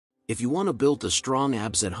If you want to build a strong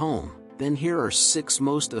abs at home, then here are 6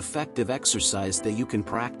 most effective exercises that you can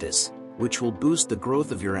practice, which will boost the growth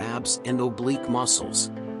of your abs and oblique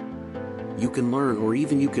muscles. You can learn or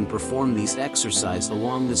even you can perform these exercises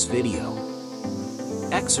along this video.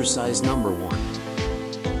 Exercise number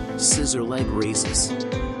 1. Scissor leg raises.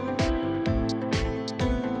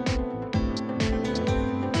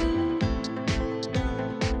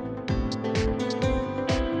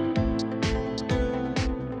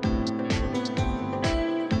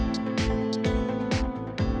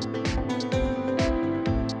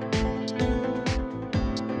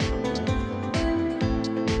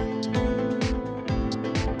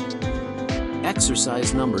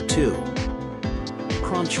 Exercise number 2.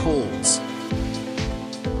 Crunch holds.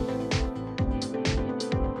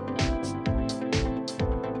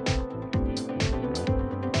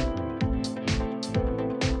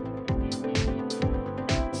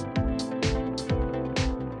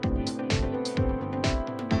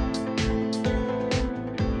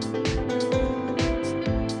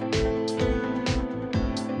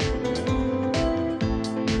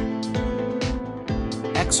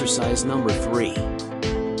 Exercise number 3.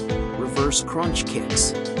 Reverse crunch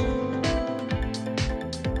kicks.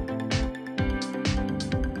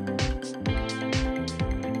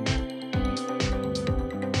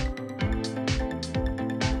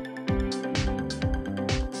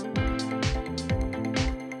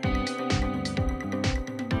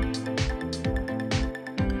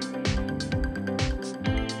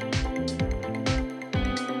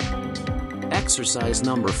 Exercise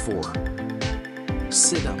number 4.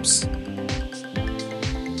 Sit-ups.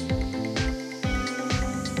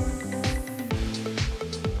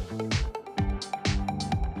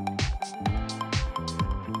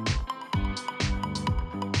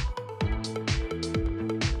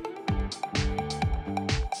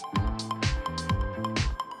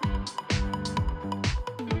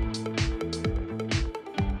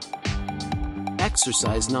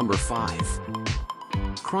 Exercise number 5.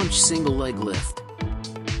 Crunch single leg lift.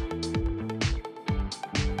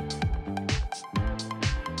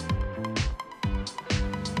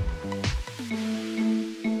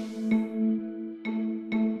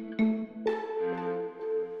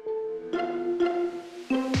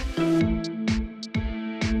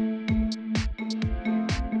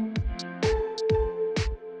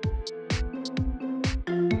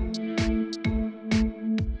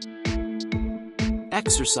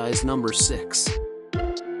 Exercise number 6.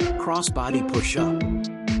 Cross-body push-up.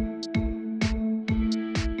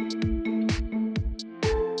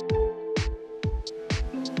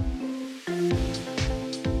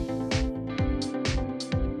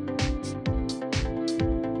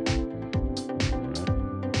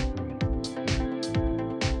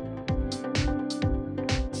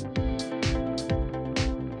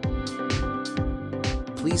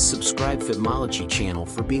 Please subscribe Fitmology channel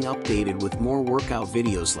for being updated with more workout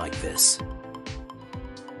videos like this.